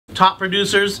top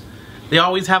producers, they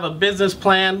always have a business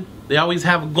plan. They always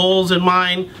have goals in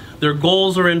mind. Their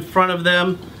goals are in front of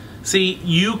them. See,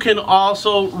 you can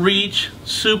also reach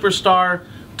superstar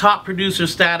top producer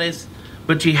status,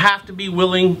 but you have to be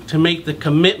willing to make the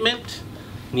commitment,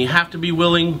 and you have to be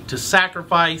willing to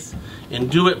sacrifice and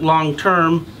do it long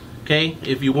term, okay,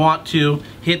 if you want to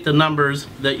hit the numbers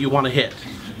that you want to hit.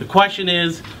 The question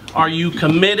is, are you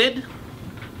committed?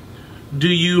 Do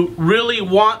you really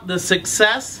want the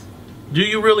success? Do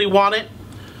you really want it?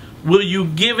 Will you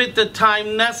give it the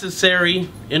time necessary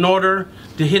in order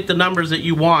to hit the numbers that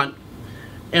you want?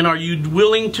 And are you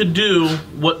willing to do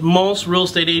what most real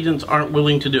estate agents aren't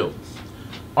willing to do?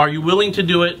 Are you willing to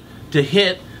do it to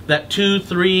hit that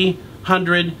 $200,000,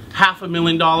 $300,000,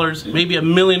 $500,000, maybe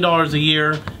 $1 million a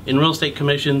year in real estate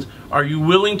commissions? Are you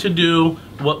willing to do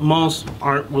what most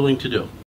aren't willing to do?